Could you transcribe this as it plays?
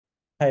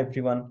Hi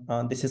everyone,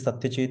 this is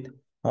Satyajit.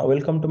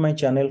 Welcome to my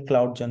channel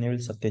Cloud Journey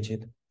with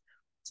Satyajit.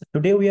 So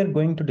today we are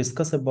going to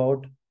discuss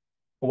about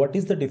what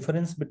is the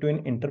difference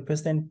between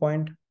interface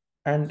endpoint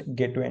and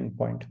gateway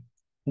endpoint.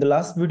 In the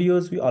last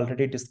videos, we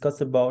already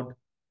discussed about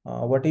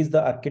what is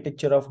the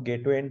architecture of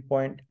gateway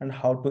endpoint and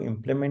how to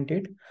implement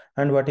it,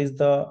 and what is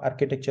the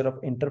architecture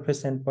of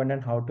interface endpoint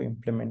and how to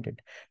implement it.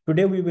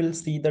 Today we will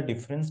see the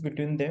difference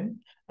between them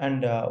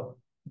and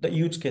the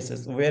use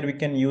cases where we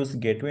can use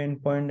gateway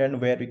endpoint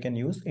and where we can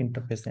use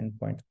interface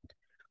endpoint.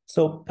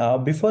 So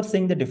before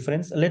seeing the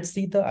difference, let's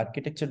see the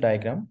architecture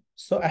diagram.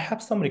 So I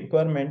have some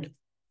requirement,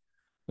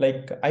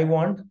 like I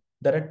want,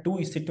 there are two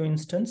EC2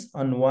 instance.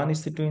 On one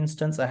EC2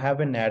 instance, I have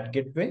a NAT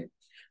gateway,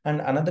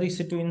 and another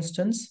EC2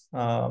 instance,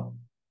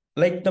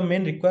 like the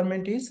main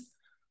requirement is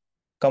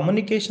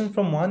communication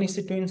from one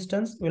EC2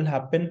 instance will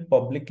happen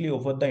publicly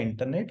over the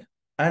internet,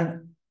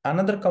 and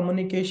another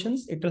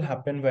communications, it will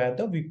happen via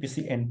the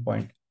VPC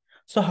endpoint.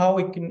 So how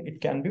it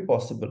can be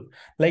possible?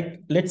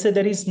 Like, let's say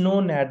there is no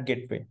NAT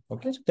gateway.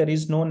 Okay, so there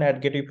is no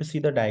NAT gateway. If you see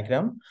the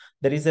diagram,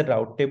 there is a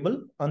route table.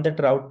 On that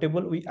route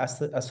table, we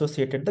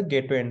associated the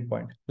gateway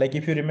endpoint. Like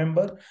if you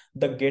remember,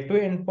 the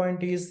gateway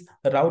endpoint is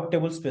route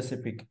table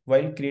specific.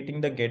 While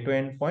creating the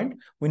gateway endpoint,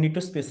 we need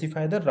to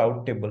specify the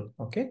route table.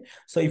 Okay,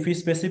 so if we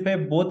specify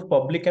both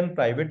public and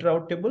private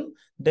route table,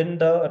 then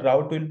the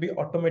route will be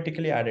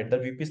automatically added. The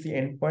VPC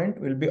endpoint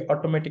will be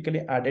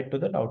automatically added to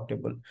the route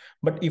table.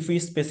 But if we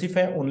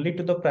specify only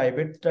to the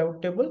private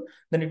route table,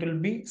 then it will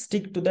be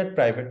stick to that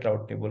private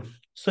route table.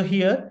 So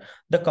here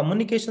the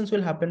communications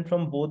will happen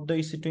from both the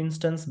EC2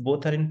 instance,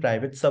 both are in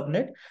private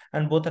subnet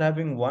and both are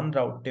having one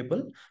route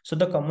table. So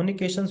the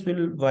communications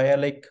will via,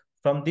 like,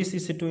 from this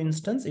EC2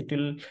 instance, it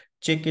will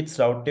check its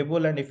route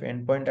table, and if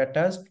endpoint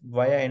attached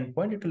via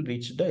endpoint, it will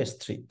reach the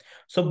S3.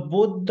 So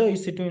both the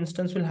EC2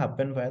 instance will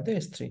happen via the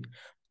S3.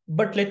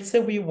 But let's say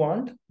we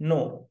want,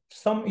 no,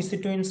 some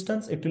EC2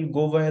 instance, it will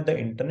go via the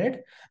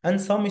internet, and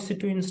some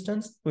EC2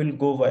 instance will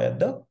go via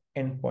the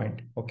endpoint.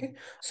 Okay,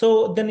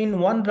 so then in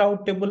one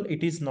route table,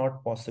 it is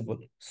not possible.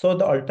 So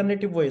the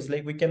alternative way is,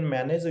 like, we can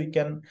manage, we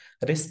can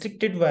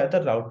restrict it via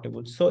the route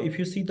table. So if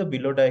you see the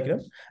below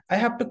diagram, I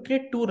have to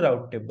create two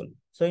route table.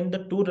 So in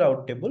the two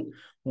route table,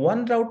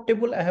 one route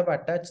table I have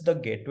attached the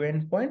gateway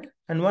endpoint,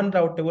 and one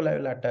route table I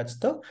will attach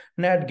the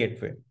NAT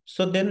gateway.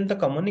 So then the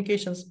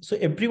communications, so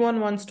everyone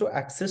wants to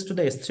access to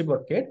the S3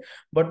 bucket,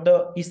 but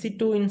the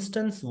EC2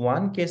 instance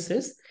one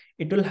cases,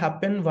 it will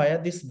happen via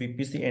this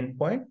VPC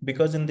endpoint,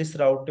 because in this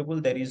route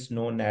table there is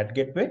no NAT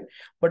gateway.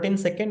 But in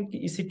second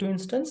EC2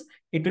 instance,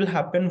 it will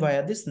happen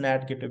via this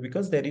NAT gateway,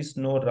 because there is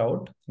no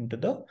route into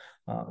the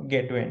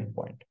gateway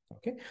endpoint.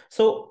 Okay,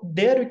 so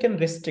there we can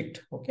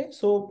restrict. Okay,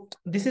 so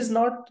this is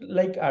not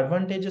like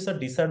advantages or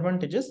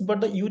disadvantages,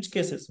 but the use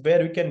cases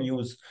where we can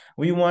use.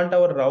 We want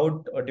our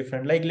route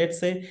different, like let's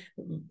say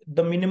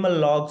the minimal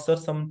logs or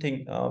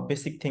something,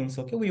 basic things.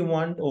 Okay, we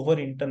want over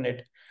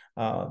internet,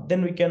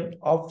 then we can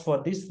opt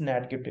for this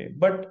NAT gateway.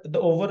 But the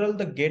overall,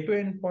 the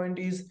gateway endpoint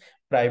is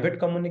private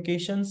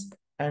communications,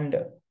 and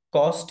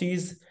cost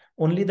is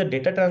only the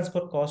data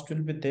transfer cost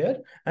will be there,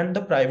 and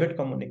the private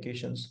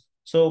communications.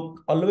 So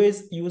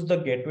always use the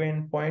gateway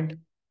endpoint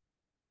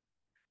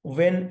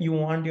when you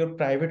want your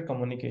private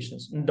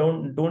communications.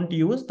 Don't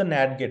use the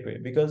NAT gateway,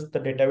 because the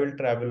data will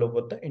travel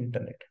over the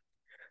internet.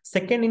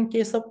 Second, in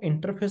case of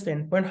interface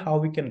endpoint, how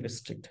we can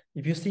restrict?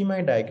 If you see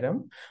my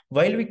diagram,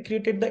 while we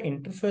created the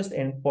interface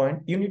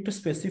endpoint, you need to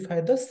specify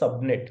the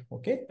subnet.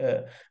 Okay,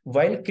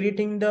 while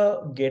creating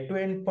the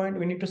gateway endpoint,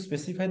 we need to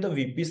specify the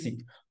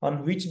VPC,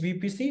 on which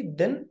VPC,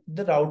 then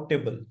the route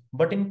table.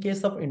 But in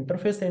case of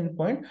interface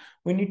endpoint,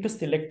 we need to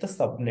select the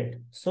subnet.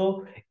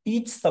 So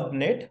each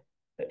subnet,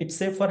 it's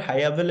say for high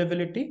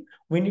availability,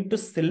 we need to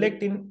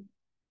select in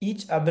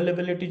each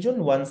availability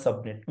zone one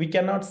subnet. We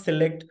cannot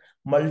select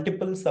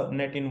multiple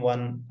subnet in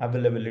one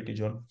availability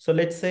zone. So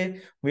let's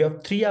say we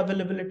have three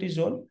availability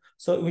zone.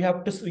 So we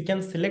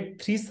can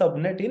select three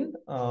subnet in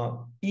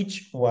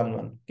each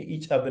one,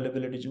 each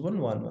availability zone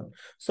one.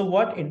 So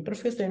what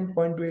interface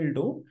endpoint will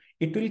do,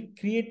 it will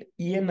create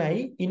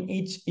ENI in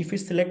each. If we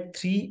select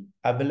three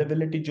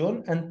availability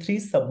zone and three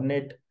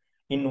subnet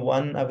in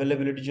one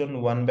availability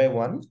zone one by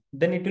one,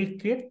 then it will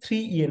create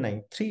three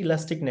ENI, three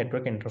elastic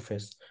network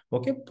interface.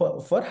 Okay,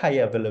 for high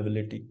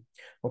availability.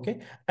 Okay,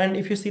 and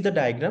if you see the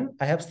diagram,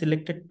 I have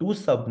selected two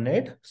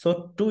subnet,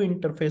 so two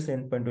interface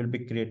endpoint will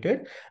be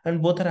created,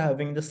 and both are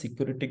having the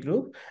security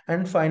group,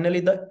 and finally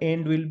the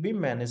end will be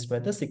managed by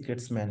the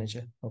secrets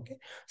manager. Okay,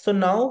 so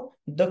now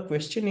the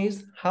question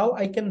is how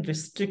I can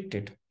restrict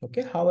it.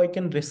 Okay, how I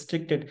can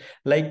restrict it?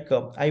 Like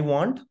I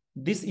want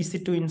this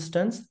EC2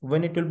 instance,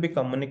 when it will be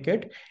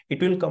communicate,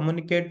 it will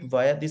communicate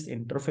via this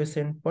interface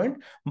endpoint.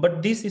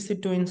 But this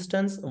EC2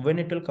 instance, when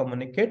it will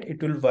communicate,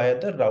 it will via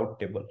the route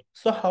table.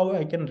 So how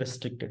I can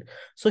restrict it?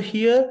 So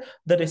here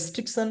the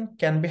restriction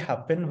can be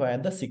happen via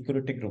the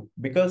security group,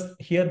 because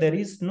here there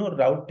is no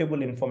route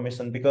table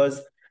information, because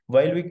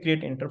while we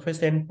create interface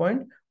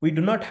endpoint, we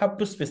do not have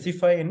to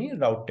specify any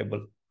route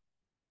table.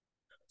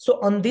 So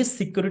on this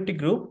security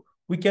group,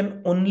 we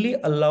can only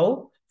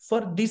allow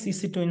for this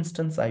EC2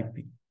 instance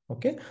IP.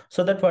 Okay,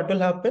 so that what will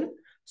happen?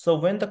 So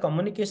when the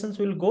communications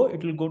will go,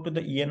 it will go to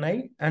the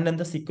ENI, and then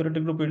the security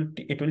group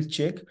will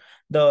check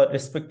the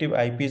respective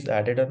IP is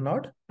added or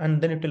not,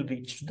 and then it will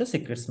reach to the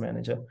secrets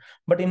manager.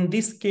 But in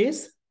this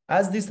case,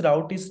 as this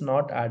route is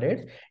not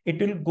added, it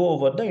will go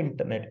over the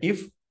internet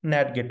if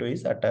NAT gateway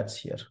is attached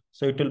here.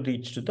 So it will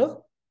reach to the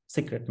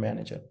secret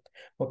manager.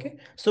 Okay,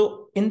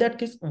 so in that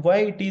case, why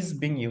it is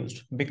being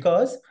used?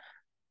 Because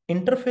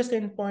interface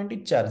endpoint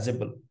is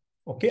chargeable.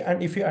 Okay,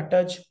 and if you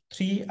attach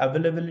 3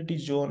 availability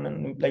zone,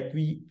 and like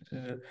we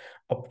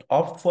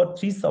opt for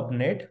 3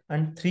 subnet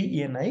and 3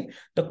 ENI,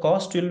 the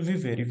cost will be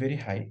very, very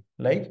high.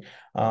 Like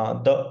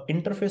the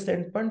interface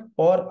endpoint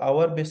per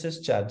hour basis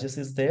charges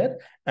is there,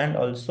 and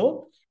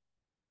also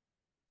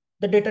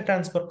the data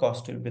transfer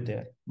cost will be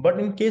there. But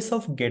in case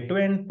of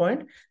gateway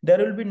endpoint, there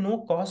will be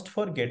no cost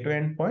for gateway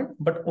endpoint,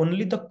 but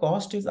only the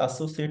cost is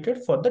associated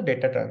for the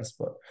data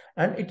transfer.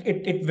 And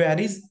it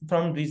varies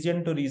from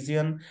region to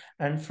region,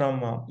 and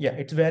from,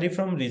 it varies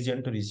from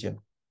region to region.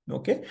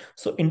 Okay,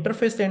 so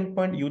interface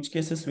endpoint use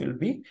cases will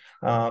be,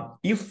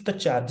 if the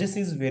charges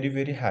is very,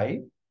 very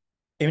high,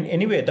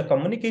 anyway, the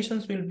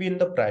communications will be in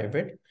the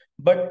private,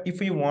 but if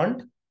we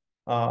want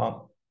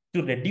to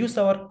reduce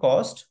our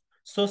cost,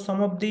 so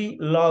some of the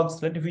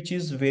logs which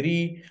is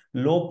very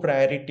low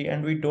priority,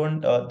 and we don't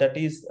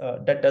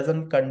that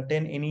doesn't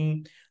contain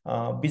any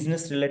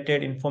business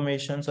related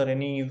informations or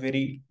any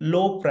very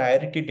low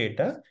priority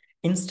data,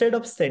 instead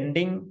of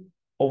sending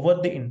over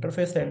the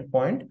interface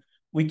endpoint,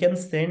 we can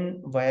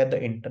send via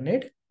the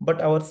internet,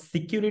 but our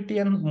security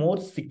and more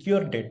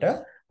secure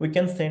data we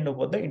can send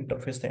over the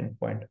interface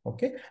endpoint.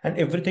 Okay, and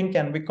everything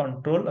can be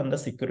controlled on the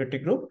security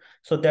group,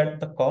 so that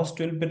the cost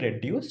will be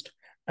reduced,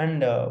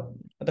 and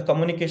the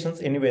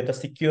communications, anyway, the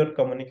secure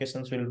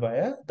communications will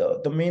via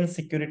the main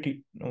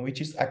security, which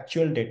is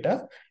actual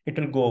data, it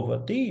will go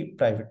over the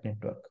private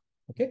network.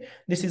 Okay,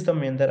 this is the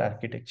main their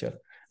architecture.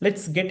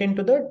 Let's get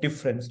into the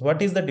difference.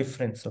 What is the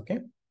difference? Okay,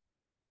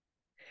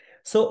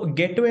 so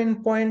gateway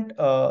endpoint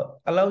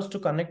allows to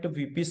connect to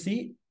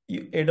VPC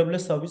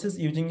AWS services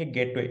using a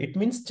gateway. It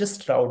means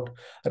just route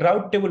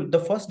table. The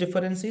first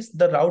difference is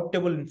the route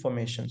table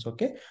informations.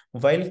 Okay,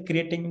 while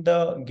creating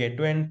the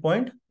gateway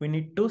endpoint, we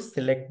need to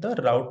select the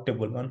route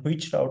table, on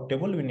which route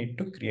table we need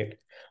to create.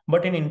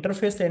 But in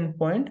interface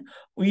endpoint,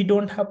 we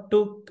don't have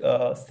to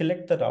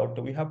select the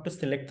route. We have to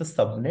select the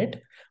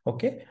subnet.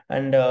 Okay,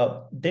 and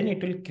then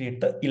it will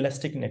create the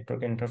elastic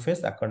network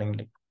interface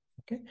accordingly.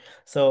 Okay,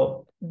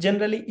 so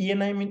generally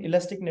ENI mean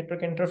elastic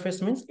network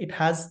interface means it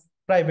has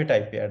private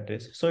IP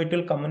address. So it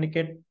will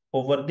communicate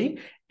over the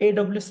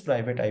AWS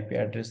private IP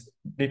address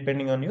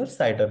depending on your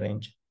CIDR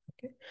range.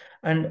 Okay,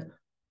 and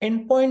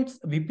endpoints,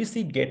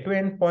 VPC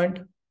gateway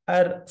endpoint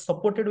are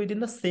supported within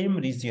the same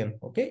region.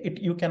 Okay,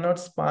 you cannot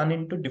span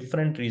into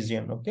different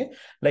region. Okay,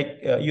 like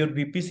your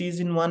VPC is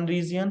in one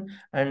region,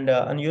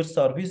 and your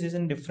service is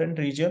in different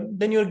region,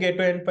 then your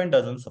gateway endpoint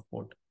doesn't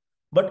support.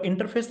 But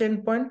interface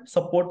endpoint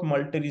support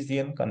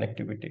multi-region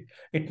connectivity.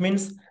 It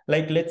means,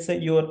 like, let's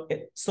say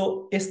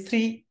so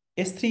S3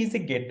 is a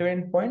gateway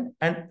endpoint,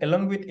 and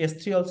along with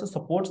S3 also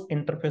supports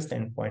interface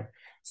endpoint.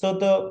 So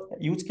the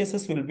use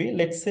cases will be,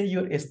 let's say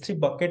your S3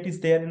 bucket is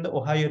there in the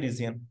Ohio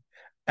region,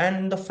 and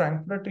in the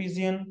Frankfurt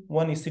region,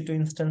 one EC2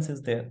 instance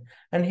is there,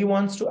 and he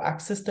wants to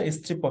access the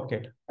S3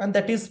 bucket, and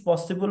that is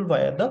possible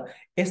via the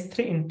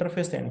S3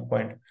 interface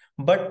endpoint.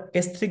 But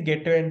S3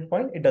 gateway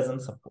endpoint, it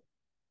doesn't support.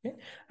 Okay,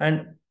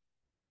 and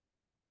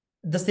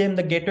the same,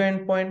 the gateway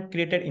endpoint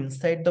created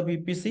inside the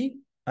VPC,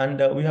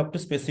 and we have to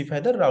specify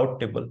the route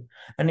table.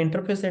 And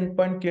interface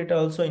endpoint created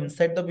also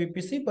inside the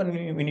VPC, but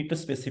we need to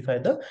specify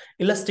the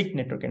elastic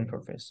network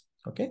interface.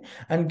 Okay,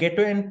 and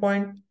gateway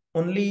endpoint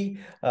only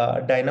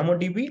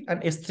DynamoDB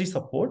and S3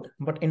 support,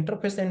 but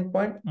interface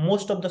endpoint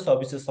most of the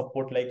services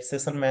support, like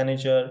session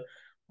manager,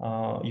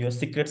 your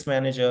secrets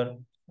manager,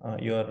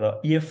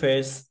 your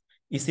EFS,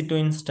 EC2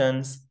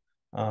 instance,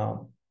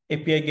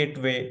 API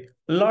gateway,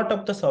 a lot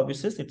of the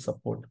services it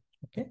support.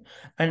 Okay,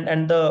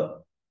 and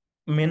the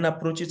main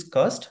approach is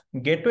cost.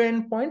 Gateway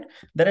endpoint,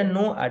 there are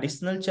no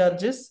additional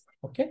charges.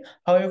 Okay,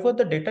 however,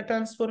 the data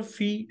transfer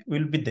fee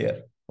will be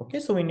there. Okay,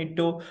 so we need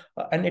to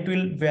and it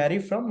will vary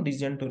from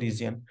region to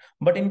region.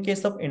 But in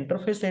case of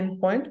interface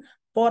endpoint,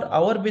 for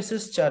our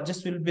basis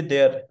charges will be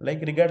there,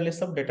 like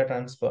regardless of data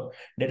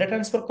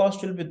transfer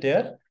cost will be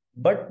there,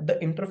 but the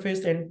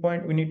interface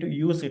endpoint we need to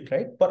use it,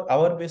 right? For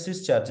our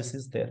basis charges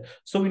is there,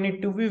 so we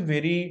need to be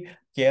very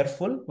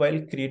careful while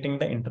creating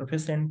the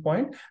interface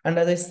endpoint. And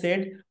as I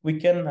said, we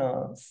can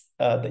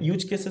the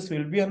use cases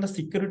will be on the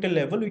security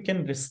level, we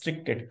can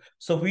restrict it,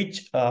 so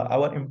which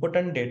our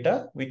important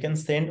data we can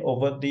send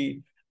over the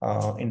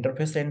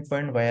interface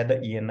endpoint via the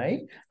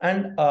ENI,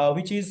 and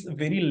which is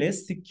very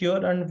less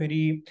secure and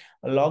very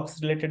logs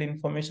related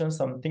information,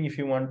 something if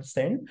you want to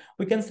send,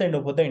 we can send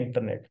over the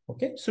internet.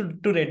 Okay, so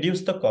to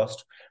reduce the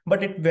cost,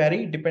 but it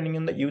vary depending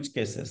on the use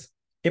cases.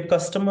 If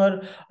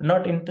customer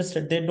not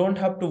interested, they don't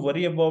have to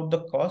worry about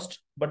the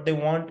cost, but they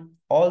want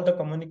all the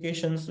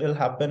communications will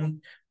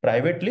happen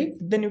privately,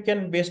 then you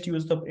can best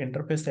use the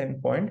interface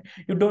endpoint.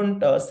 You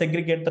don't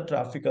segregate the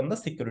traffic on the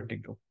security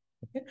group.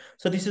 Okay,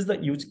 so this is the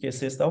use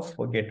cases of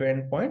gateway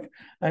endpoint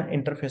and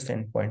interface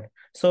endpoint.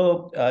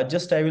 So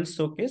just I will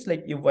showcase,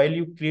 like while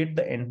you create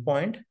the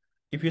endpoint,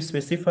 if you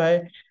specify,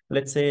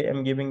 let's say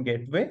I'm giving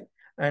gateway,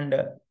 and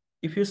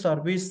if you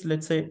service,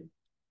 let's say,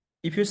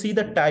 if you see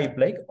the type,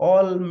 like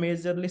all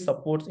majorly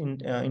supports in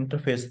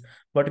interface,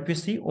 but if you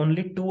see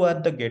only two are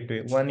the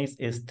gateway, one is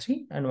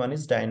S3 and one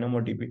is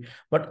DynamoDB,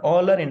 but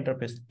all are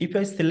interface. If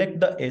I select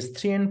the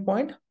S3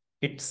 endpoint,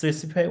 it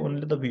specify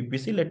only the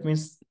VPC. Let me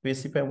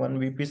specify one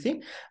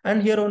VPC,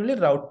 and here only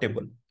route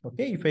table.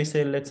 Okay, if I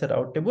say, let's say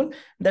route table,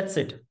 that's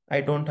it.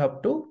 I don't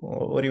have to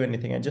worry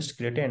anything. I just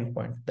create an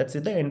endpoint. That's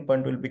it. The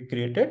endpoint will be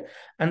created,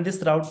 and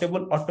this route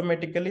table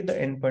automatically the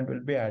endpoint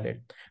will be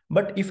added.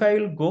 But if I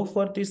will go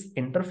for this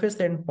interface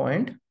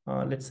endpoint,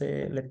 let's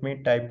say, let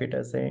me type it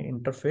as a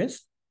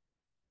interface.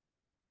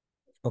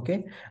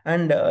 Okay,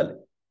 and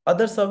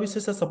other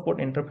services are support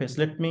interface.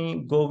 Let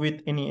me go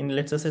with any,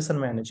 let's say session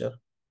manager.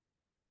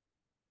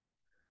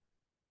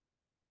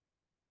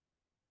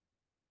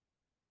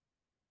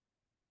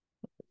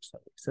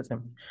 Sorry,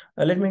 SSM.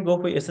 Let me go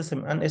for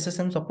SSM, and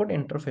SSM support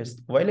interface.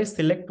 While I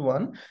select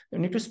one, you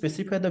need to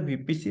specify the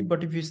VPC,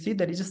 but if you see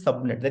there is a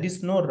subnet, there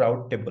is no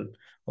route table.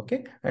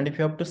 Okay, and if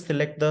you have to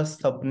select the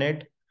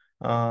subnet,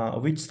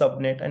 which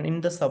subnet, and in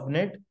the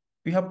subnet,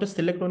 we have to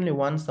select only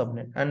one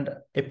subnet, and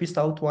AP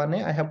South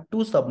 1A, I have two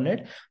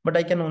subnet, but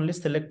I can only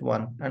select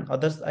one, and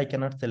others I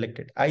cannot select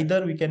it.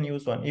 Either we can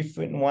use one. If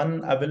in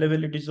one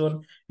availability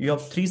zone, you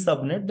have three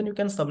subnet, then you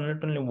can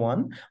subnet only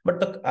one.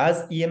 But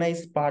as ENI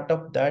is part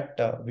of that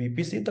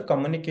VPC, the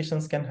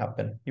communications can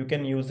happen. You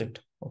can use it.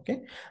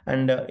 Okay,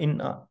 and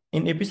in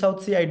AP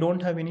South C, I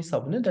don't have any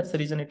subnet. That's the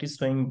reason it is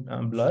showing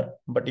blur.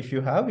 But if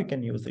you have, you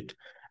can use it.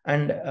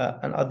 And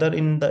other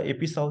in the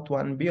AP South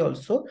 1B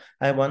also,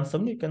 I have one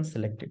subnet, you can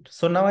select it.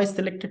 So now I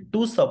selected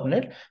two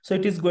subnet, so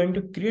it is going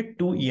to create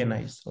two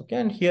ENIs. Okay,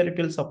 and here it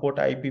will support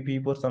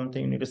IPv4 or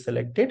something, you need to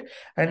select it.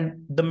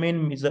 And the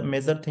main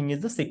measure thing is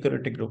the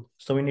security group.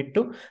 So we need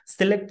to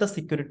select the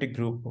security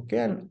group. Okay,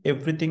 and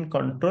everything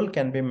control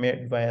can be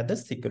made via the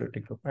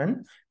security group,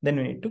 and then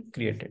we need to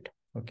create it.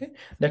 Okay,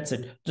 that's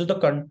it. So the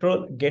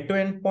control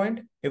gateway endpoint,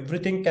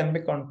 everything can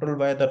be controlled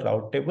via the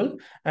route table,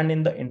 and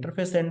in the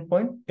interface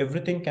endpoint,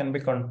 everything can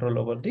be controlled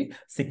over the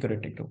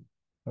security group.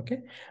 Okay,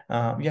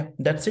 yeah,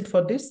 that's it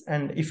for this.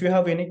 And if you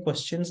have any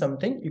question,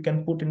 something, you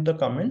can put in the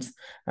comments.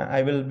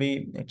 I will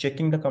be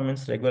checking the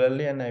comments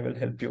regularly, and I will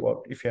help you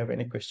out if you have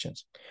any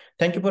questions.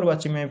 Thank you for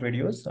watching my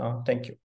videos. Thank you.